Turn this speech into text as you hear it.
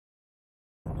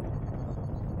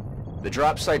The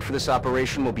drop site for this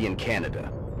operation will be in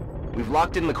Canada. We've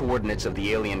locked in the coordinates of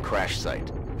the alien crash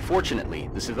site. Fortunately,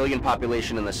 the civilian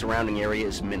population in the surrounding area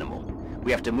is minimal.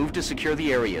 We have to move to secure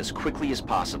the area as quickly as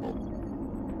possible.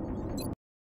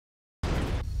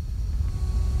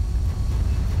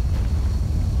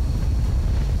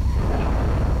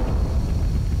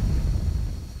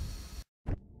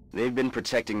 They've been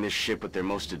protecting this ship with their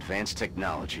most advanced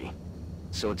technology.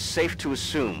 So it's safe to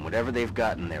assume whatever they've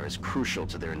gotten there is crucial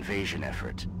to their invasion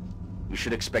effort. We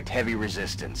should expect heavy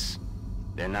resistance.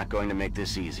 They're not going to make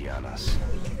this easy on us.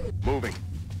 Moving.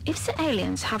 If the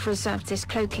aliens have reserved this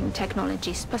cloaking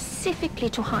technology specifically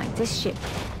to hide this ship,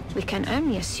 we can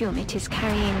only assume it is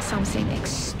carrying something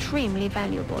extremely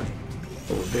valuable.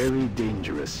 Or very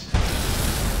dangerous.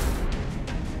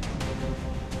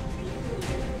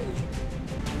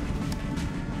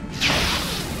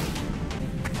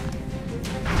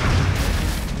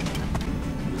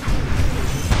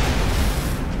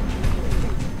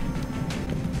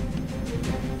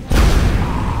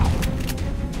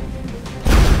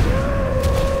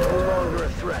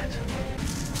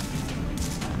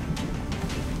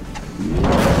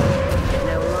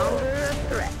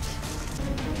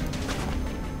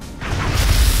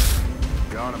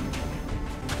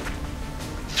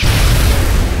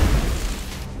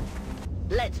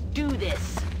 Let's do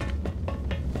this!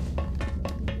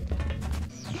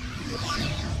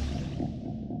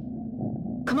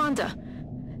 Commander,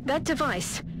 that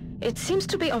device, it seems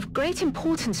to be of great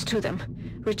importance to them.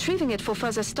 Retrieving it for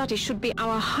further study should be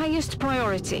our highest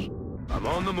priority. I'm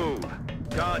on the move.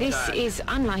 Contact. This is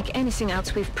unlike anything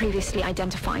else we've previously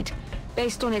identified.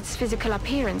 Based on its physical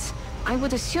appearance, I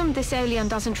would assume this alien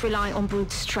doesn't rely on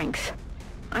brute strength.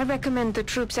 I recommend the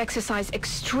troops exercise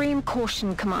extreme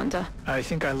caution, Commander. I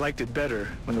think I liked it better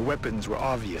when the weapons were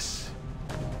obvious.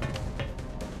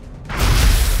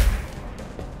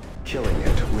 Killing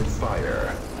it with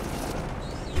fire.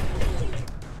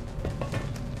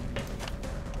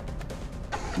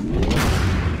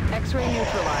 X-ray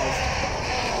neutralized.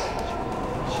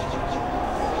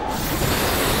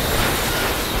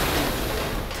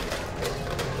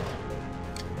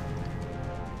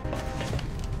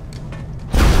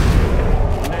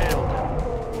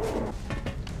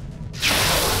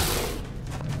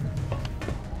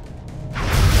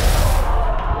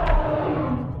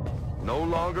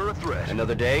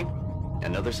 Another day,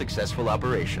 another successful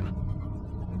operation.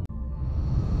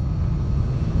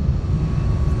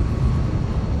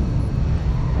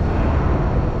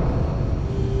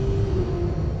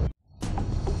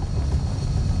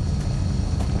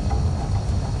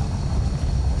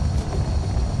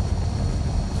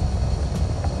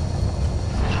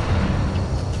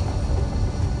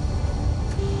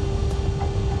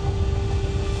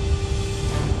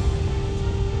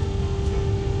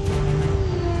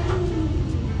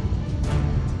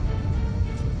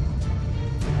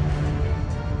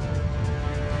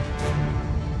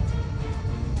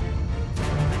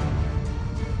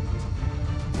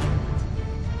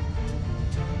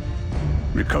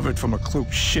 Recovered from a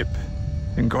cloaked ship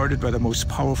and guarded by the most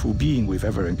powerful being we've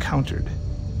ever encountered.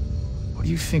 What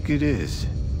do you think it is?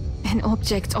 An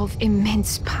object of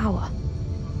immense power.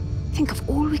 Think of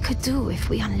all we could do if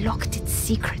we unlocked its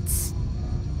secrets.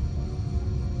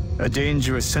 A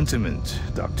dangerous sentiment,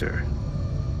 Doctor.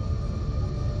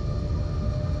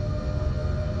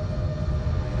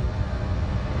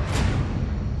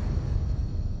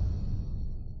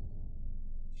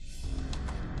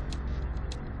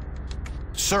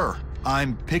 Sir,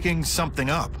 I'm picking something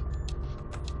up.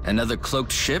 Another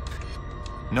cloaked ship?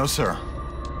 No, sir.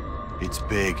 It's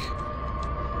big.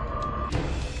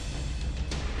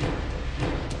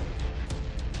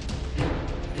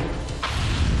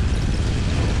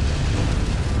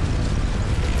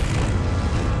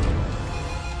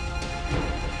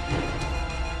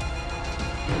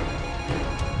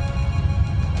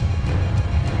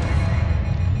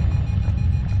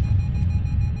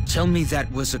 Tell me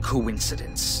that was a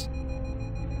coincidence.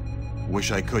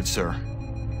 Wish I could, sir.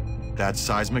 That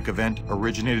seismic event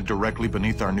originated directly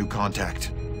beneath our new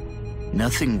contact.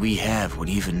 Nothing we have would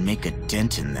even make a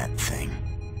dent in that thing.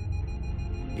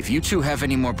 If you two have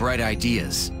any more bright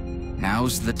ideas,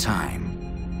 now's the time.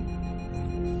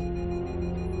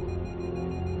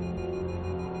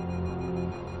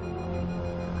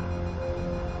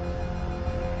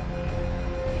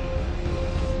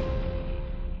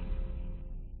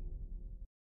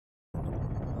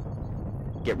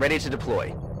 Get ready to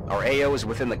deploy. Our AO is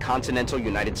within the continental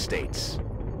United States.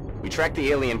 We tracked the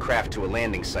alien craft to a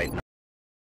landing site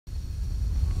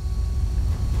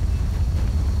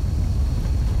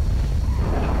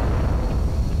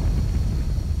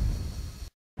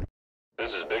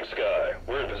this is Big Sky.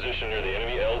 We're in position near the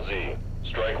enemy LZ.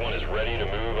 Strike 1 is ready to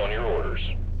move on your orders.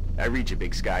 I read you,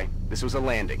 Big Sky. This was a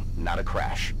landing, not a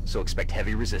crash, so expect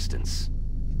heavy resistance.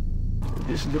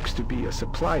 This looks to be a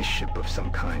supply ship of some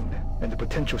kind, and the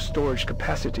potential storage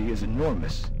capacity is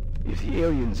enormous. If the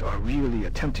aliens are really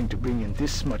attempting to bring in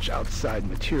this much outside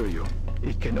material,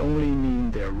 it can only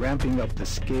mean they're ramping up the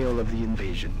scale of the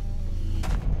invasion.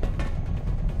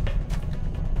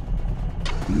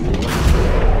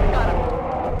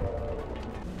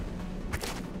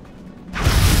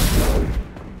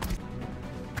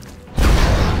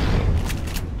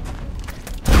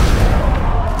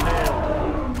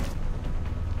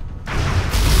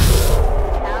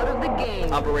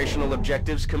 Operational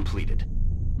objectives completed.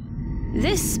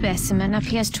 This specimen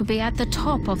appears to be at the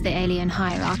top of the alien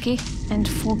hierarchy, and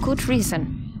for good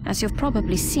reason. As you've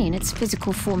probably seen, its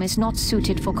physical form is not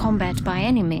suited for combat by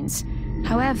any means.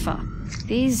 However,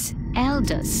 these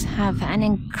elders have an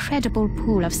incredible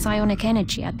pool of psionic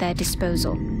energy at their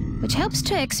disposal, which helps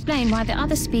to explain why the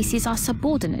other species are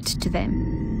subordinate to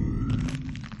them.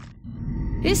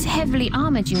 This heavily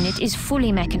armored unit is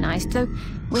fully mechanized, though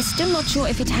we're still not sure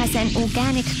if it has an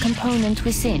organic component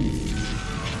within.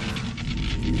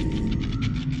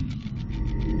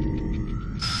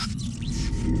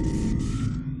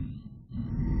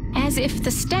 As if the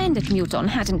standard muton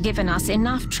hadn't given us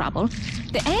enough trouble,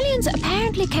 the aliens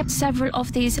apparently kept several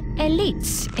of these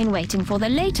elites in waiting for the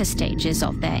later stages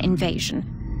of their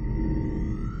invasion.